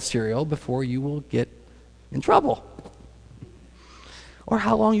your bowl of cereal before you will get in trouble. Or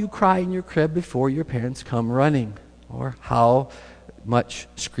how long you cry in your crib before your parents come running. Or how much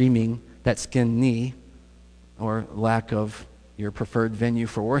screaming that skinned knee or lack of your preferred venue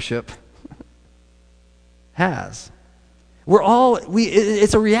for worship has.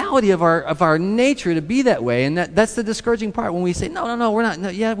 It's a reality of our nature to be that way, and that's the discouraging part when we say, no, we're not. No,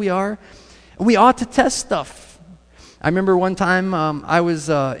 yeah, we are. We ought to test stuff. I remember one time I was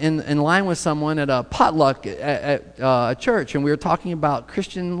in line with someone at a potluck at a church, and we were talking about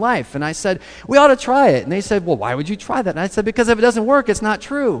Christian life, and I said, we ought to try it. And they said, well, why would you try that? And I said, because if it doesn't work, it's not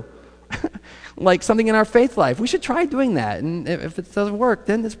true. Like something in our faith life. We should try doing that, and if it doesn't work,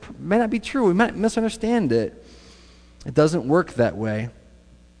 then it may not be true. We might misunderstand it. It doesn't work that way.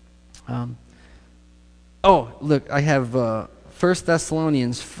 Look, I have 1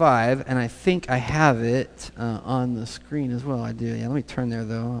 Thessalonians 5, and I think I have it on the screen as well. I do. Yeah, let me turn there,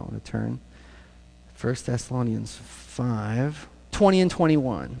 though. I want to turn. 1 Thessalonians 5, 20 and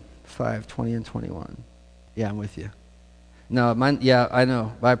 21. 5, 20 and 21. Yeah, I'm with you. No, mine. Yeah, I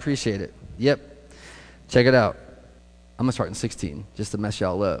know, but I appreciate it. Yep. Check it out. I'm going to start in 16, just to mess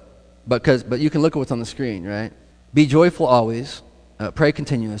y'all up. But you can look at what's on the screen, right? Be joyful always. Pray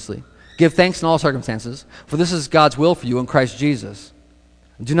continuously. Give thanks in all circumstances, for this is God's will for you in Christ Jesus.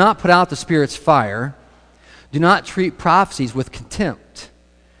 Do not put out the Spirit's fire. Do not treat prophecies with contempt.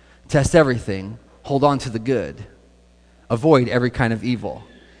 Test everything. Hold on to the good. Avoid every kind of evil.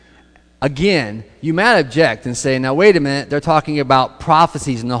 Again, you might object and say, now wait a minute, they're talking about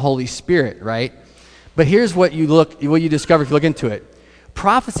prophecies in the Holy Spirit, right? But here's what you discover if you look into it.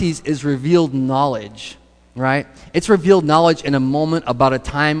 Prophecies is revealed knowledge, right? It's revealed knowledge in a moment about a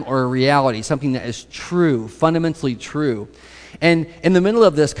time or a reality, something that is true, fundamentally true. And in the middle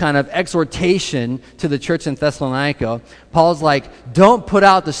of this kind of exhortation to the church in Thessalonica, Paul's like, don't put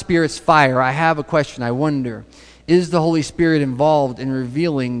out the Spirit's fire. I have a question. I wonder, is the Holy Spirit involved in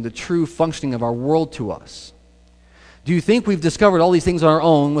revealing the true functioning of our world to us? Do you think we've discovered all these things on our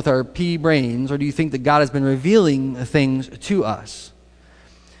own with our pea brains, or do you think that God has been revealing things to us?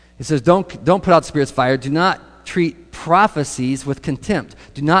 It says, don't put out the Spirit's fire. Do not treat prophecies with contempt.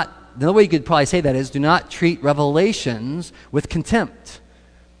 Another way you could probably say that is, do not treat revelations with contempt.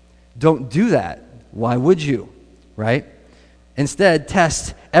 Don't do that. Why would you? Right? Instead,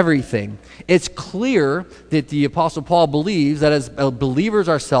 test everything. It's clear that the Apostle Paul believes that as believers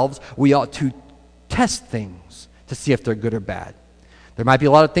ourselves, we ought to test things to see if they're good or bad. There might be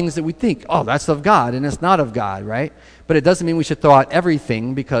a lot of things that we think, oh, that's of God, and it's not of God, right? But it doesn't mean we should throw out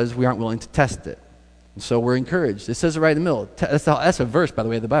everything because we aren't willing to test it. And so we're encouraged. It says it right in the middle. That's a verse, by the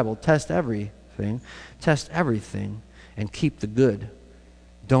way, of the Bible. Test everything, and keep the good.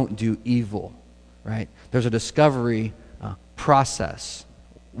 Don't do evil, right? There's a discovery process.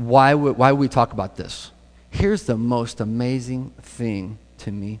 Why would we talk about this? Here's the most amazing thing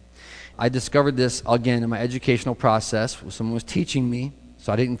to me. I discovered this, again, in my educational process. Someone was teaching me,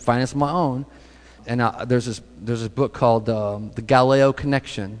 so I didn't find this on my own. And there's this book called The Galileo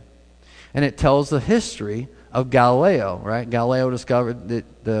Connection. And it tells the history of Galileo, right? Galileo discovered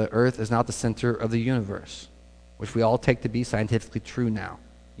that the earth is not the center of the universe, which we all take to be scientifically true now,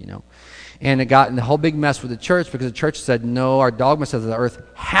 you know. And it got in the whole big mess with the church because the church said, no, our dogma says that the earth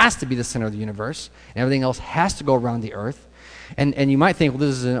has to be the center of the universe, and everything else has to go around the earth. And you might think, well,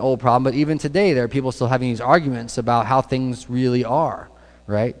 this is an old problem, but even today there are people still having these arguments about how things really are,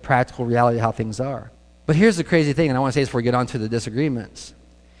 right? Practical reality of how things are. But here's the crazy thing, and I want to say this before we get on to the disagreements.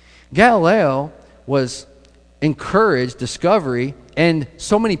 Galileo was encouraged discovery, and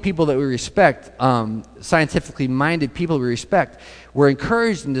so many people that we respect, scientifically minded people we respect, were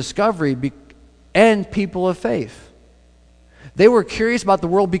encouraged in discovery and people of faith. They were curious about the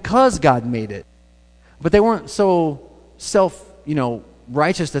world because God made it, but they weren't so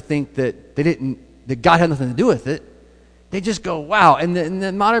righteous to think that that God had nothing to do with it. They just go, wow. And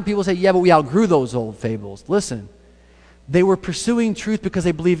the modern people say, yeah, but we outgrew those old fables. Listen, they were pursuing truth because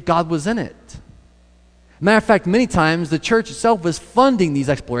they believed God was in it. Matter of fact, many times the church itself was funding these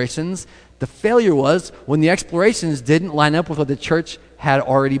explorations. The failure was when the explorations didn't line up with what the church had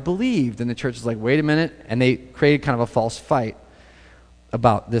already believed. And the church was like, wait a minute. And they created kind of a false fight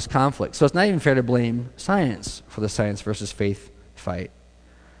about this conflict. So it's not even fair to blame science for the science versus faith fight.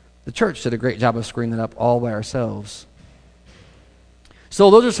 The church did a great job of screwing it up all by ourselves. So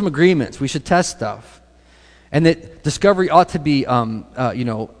those are some agreements. We should test stuff. And that discovery ought to be,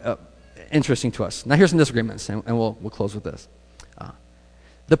 interesting to us. Now here's some disagreements, and we'll close with this.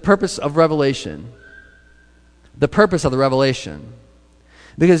 The purpose of revelation. The purpose of the revelation.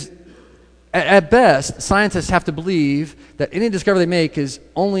 Because at best, scientists have to believe that any discovery they make is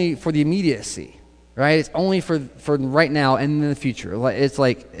only for the immediacy, right? It's only for right now and in the future. It's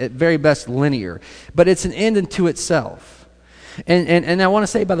like, at very best, linear. But it's an end unto itself. And I want to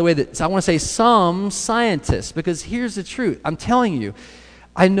say, by the way, that I want to say some scientists, because here's the truth. I'm telling you,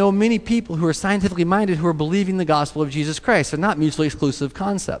 I know many people who are scientifically minded who are believing the gospel of Jesus Christ. They're not mutually exclusive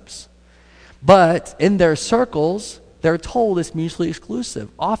concepts. But in their circles, they're told it's mutually exclusive,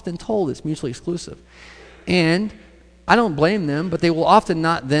 often told it's mutually exclusive. And I don't blame them, but they will often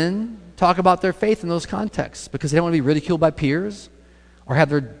not then talk about their faith in those contexts because they don't want to be ridiculed by peers or have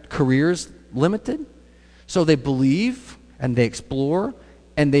their careers limited. So they believe and they explore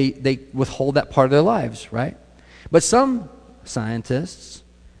and they withhold that part of their lives, right? But some scientists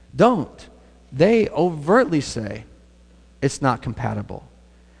don't. They overtly say it's not compatible.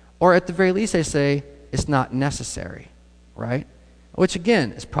 Or at the very least, they say it's not necessary, right? Which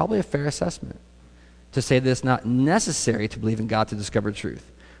again is probably a fair assessment to say that it's not necessary to believe in God to discover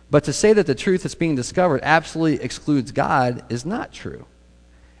truth. But to say that the truth that's being discovered absolutely excludes God is not true.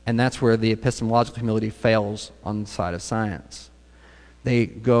 And that's where the epistemological humility fails on the side of science. They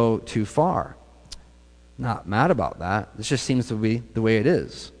go too far. Not mad about that. This just seems to be the way it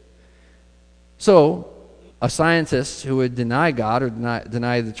is. So, a scientist who would deny God or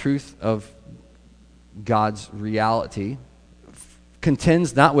deny the truth of God's reality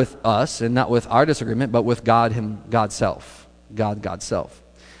contends not with us and not with our disagreement, but with God, God's self. God's self.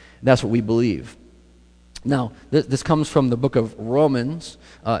 That's what we believe. Now, this comes from the book of Romans,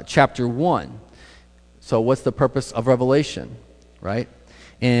 chapter 1. So what's the purpose of Revelation, right?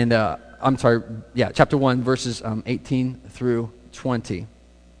 And, chapter 1, verses 18 through 20.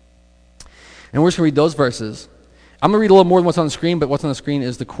 And we're just going to read those verses. I'm going to read a little more than what's on the screen, but what's on the screen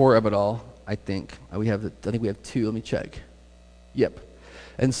is the core of it all, I think. I think we have two. Let me check. Yep.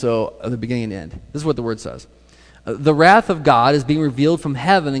 And so, the beginning and end. This is what the word says. The wrath of God is being revealed from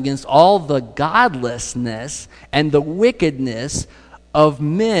heaven against all the godlessness and the wickedness of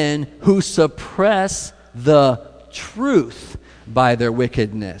men who suppress the truth by their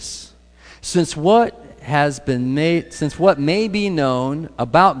wickedness. Since what may be known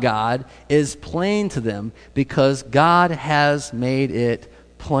about God is plain to them because God has made it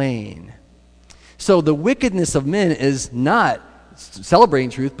plain. So the wickedness of men is not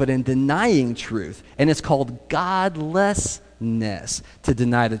celebrating truth, but in denying truth. And it's called godlessness. To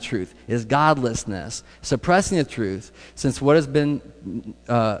deny the truth is godlessness, suppressing the truth, since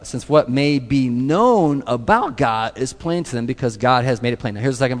what may be known about God is plain to them because God has made it plain. Now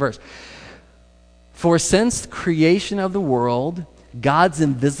here's the second verse. For since the creation of the world, God's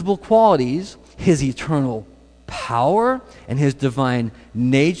invisible qualities, his eternal power and his divine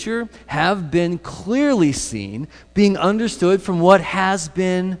nature have been clearly seen, being understood from what has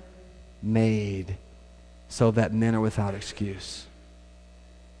been made, so that men are without excuse.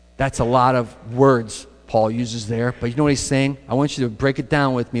 That's a lot of words Paul uses there, but you know what he's saying? I want you to break it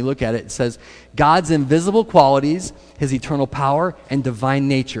down with me. Look at it. It says, God's invisible qualities, his eternal power, and divine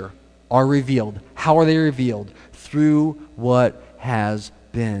nature are revealed. How are they revealed? Through what has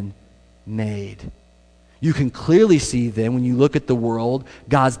been made. You can clearly see then, when you look at the world,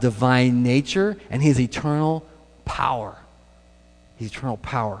 God's divine nature and his eternal power. His eternal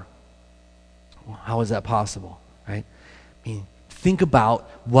power. Well, how is that possible, right? I mean, think about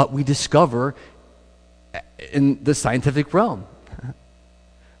what we discover in the scientific realm.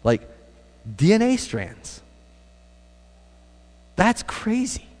 Like DNA strands. That's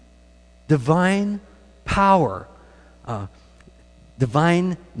crazy. Divine power.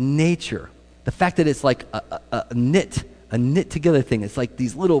 Divine nature. The fact that it's like a knit together thing. It's like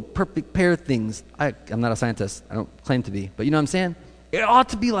these little perfect pair of things. I'm not a scientist. I don't claim to be. But you know what I'm saying? It ought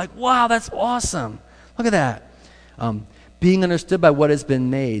to be like, wow, that's awesome. Look at that. Being understood by what has been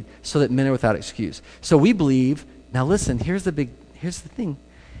made so that men are without excuse. So we believe, now listen, here's the thing.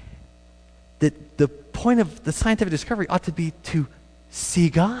 That the point of the scientific discovery ought to be to see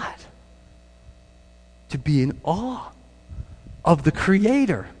God. To be in awe of the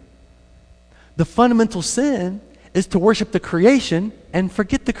Creator. The fundamental sin is to worship the creation and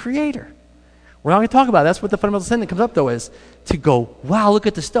forget the Creator. We're not going to talk about it. That's what the fundamental sin that comes up, though, is to go, wow, look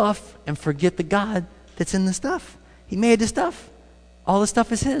at the stuff, and forget the God that's in the stuff. He made the stuff. All the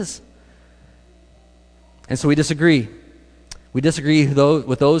stuff is his. And so we disagree. We disagree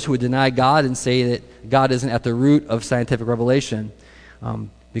with those who would deny God and say that God isn't at the root of scientific revelation.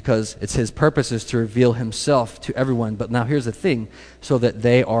 Because it's his purpose is to reveal himself to everyone. But now here's the thing, so that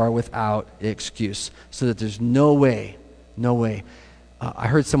they are without excuse, so that there's no way. I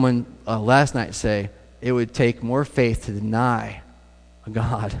heard someone last night say it would take more faith to deny a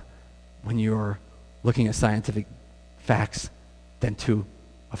God when you're looking at scientific facts than to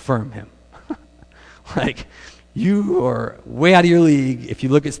affirm him. Like, you are way out of your league if you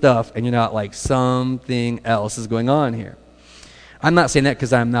look at stuff and you're not like, something else is going on here. I'm not saying that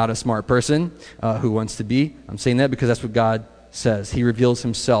because I'm not a smart person who wants to be. I'm saying that because that's what God says. He reveals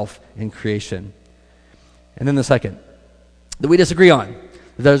himself in creation. And then the second that we disagree on,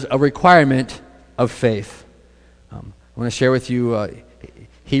 there's a requirement of faith. I want to share with you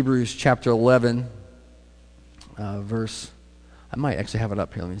Hebrews chapter 11, verse, I might actually have it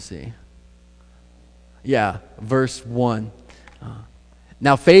up here, let me see. Yeah, verse 1.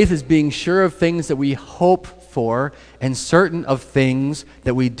 Now faith is being sure of things that we hope for and certain of things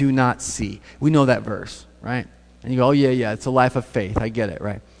that we do not see. We know that verse, right? And you go, oh yeah, it's a life of faith. I get it,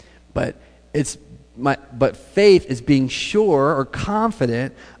 right? But faith is being sure or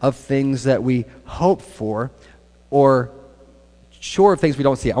confident of things that we hope for or sure of things we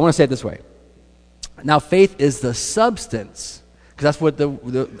don't see. I want to say it this way. Now faith is the substance, because that's what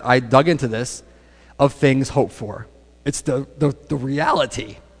I dug into this, of things hoped for. It's the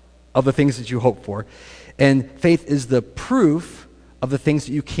reality of the things that you hope for. And faith is the proof of the things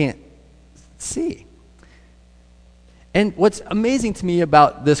that you can't see. And what's amazing to me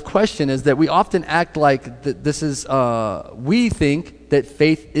about this question is that we often act like we think that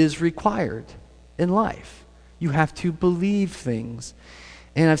faith is required in life. You have to believe things.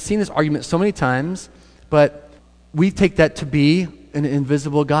 And I've seen this argument so many times, but we take that to be an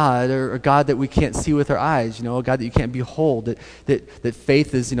invisible God, or a God that we can't see with our eyes, a God that you can't behold, that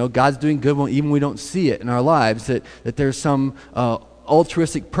faith is, God's doing good even when we don't see it in our lives, that there's some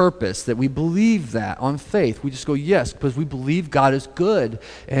altruistic purpose, that we believe that on faith. We just go, yes, because we believe God is good,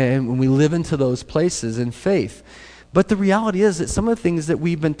 and when we live into those places in faith. But the reality is that some of the things that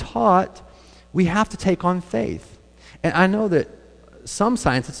we've been taught, we have to take on faith. And I know that some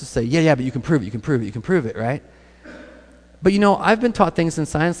scientists will say, yeah, but you can prove it, right? But I've been taught things in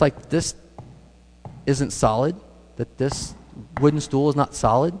science like this isn't solid, that this wooden stool is not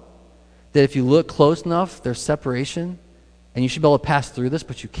solid, that if you look close enough, there's separation, and you should be able to pass through this,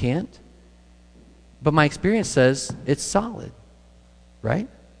 but you can't. But my experience says it's solid, right?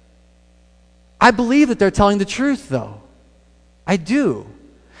 I believe that they're telling the truth, though. I do.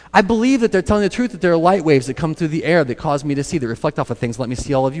 I believe that they're telling the truth, that there are light waves that come through the air that cause me to see, that reflect off of things, let me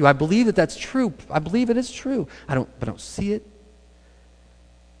see all of you. I believe that that's true. I believe it is true. I don't see it.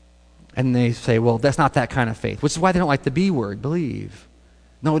 And they say, well, that's not that kind of faith, which is why they don't like the B word, believe.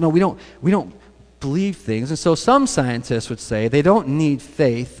 No, we don't believe things. And so some scientists would say they don't need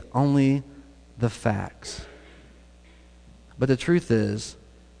faith, only the facts. But the truth is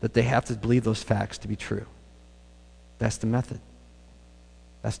that they have to believe those facts to be true. That's the method.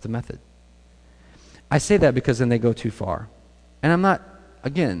 That's the method. I say that because then they go too far. And I'm not,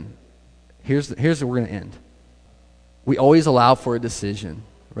 again, here's where we're going to end. We always allow for a decision,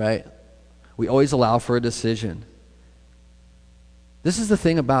 right? We always allow for a decision. This is the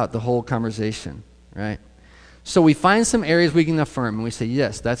thing about the whole conversation, right? So we find some areas we can affirm, and we say,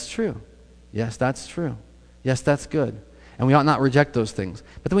 yes, that's true. Yes, that's true. Yes, that's good. And we ought not reject those things.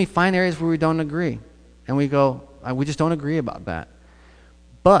 But then we find areas where we don't agree. And we go, we just don't agree about that.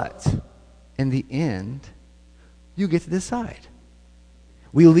 But in the end, you get to decide.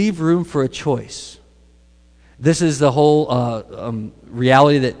 We leave room for a choice. This is the whole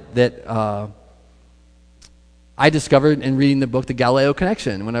reality that I discovered in reading the book, The Galileo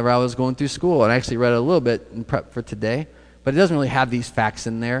Connection, whenever I was going through school. And I actually read it a little bit in prep for today. But it doesn't really have these facts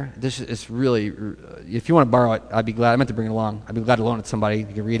in there. This is really, if you want to borrow it, I'd be glad. I meant to bring it along. I'd be glad to loan it to somebody. You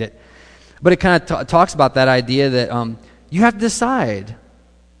can read it. But it kind of talks about that idea that you have to decide.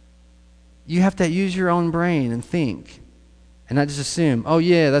 You have to use your own brain and think, and not just assume, oh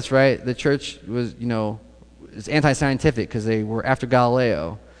yeah, that's right, the church was, is anti-scientific because they were after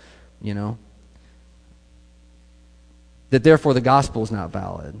Galileo, that therefore the gospel is not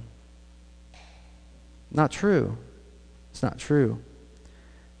valid. Not true. It's not true.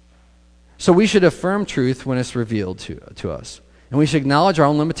 So we should affirm truth when it's revealed to us. And we should acknowledge our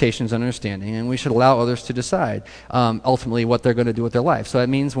own limitations and understanding, and we should allow others to decide ultimately what they're going to do with their life. So that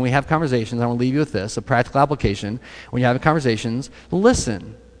means when we have conversations, I want to leave you with this, a practical application. When you're having conversations,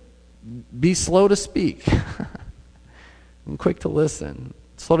 listen. Be slow to speak. And quick to listen.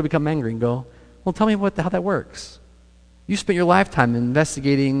 Slow to become angry and go, well, tell me how that works. You spent your lifetime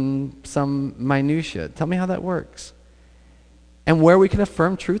investigating some minutia. Tell me how that works. And where we can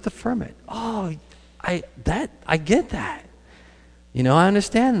affirm truth, affirm it. Oh, I get that. I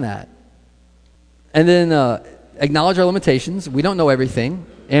understand that. And then acknowledge our limitations. We don't know everything,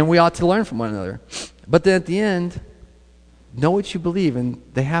 and we ought to learn from one another. But then at the end, know what you believe, and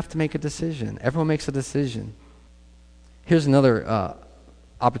they have to make a decision. Everyone makes a decision. Here's another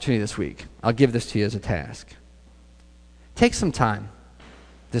opportunity this week. I'll give this to you as a task. Take some time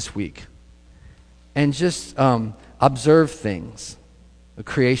this week and just observe things, the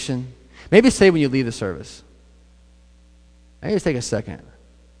creation. Maybe say when you leave the service, Maybe just take a second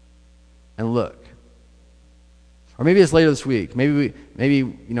and look. Or maybe it's later this week. Maybe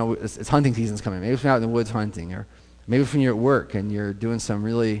it's hunting season's coming. Maybe it's when you're out in the woods hunting, or maybe it's when you're at work and you're doing some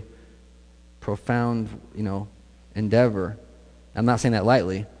really profound, endeavor. I'm not saying that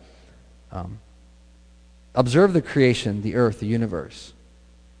lightly. Observe the creation, the earth, the universe,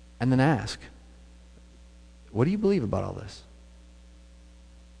 and then ask, what do you believe about all this?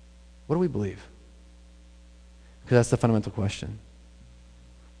 What do we believe? Because that's the fundamental question.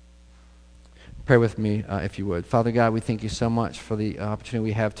 Pray with me, if you would. Father God, we thank you so much for the opportunity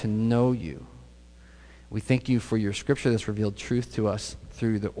we have to know you. We thank you for your scripture that's revealed truth to us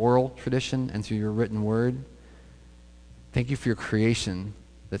through the oral tradition and through your written word. Thank you for your creation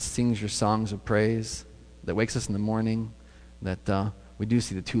that sings your songs of praise, that wakes us in the morning, that we do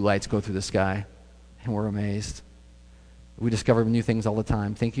see the two lights go through the sky, and we're amazed. We discover new things all the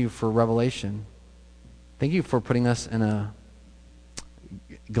time. Thank you for revelation. Thank you for putting us in a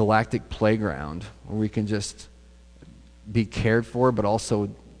galactic playground where we can just be cared for, but also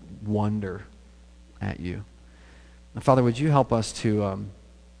wonder at you. And Father, would you help us to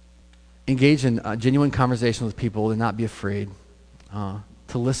engage in genuine conversation with people and not be afraid,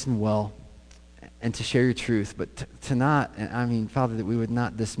 to listen well, and to share your truth, but to not, Father, that we would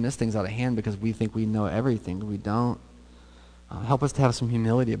not dismiss things out of hand because we think we know everything. We don't. Help us to have some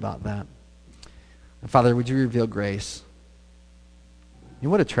humility about that. And Father, would you reveal grace?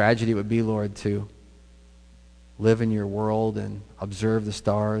 What a tragedy it would be, Lord, to live in your world and observe the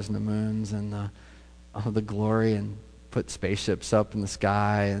stars and the moons and the glory, and put spaceships up in the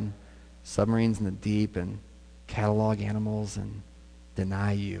sky and submarines in the deep and catalog animals and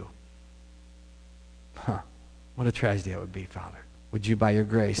deny you. What a tragedy that would be, Father. Would you, by your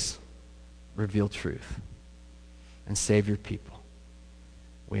grace, reveal truth and save your people?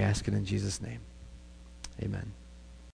 We ask it in Jesus' name. Amen.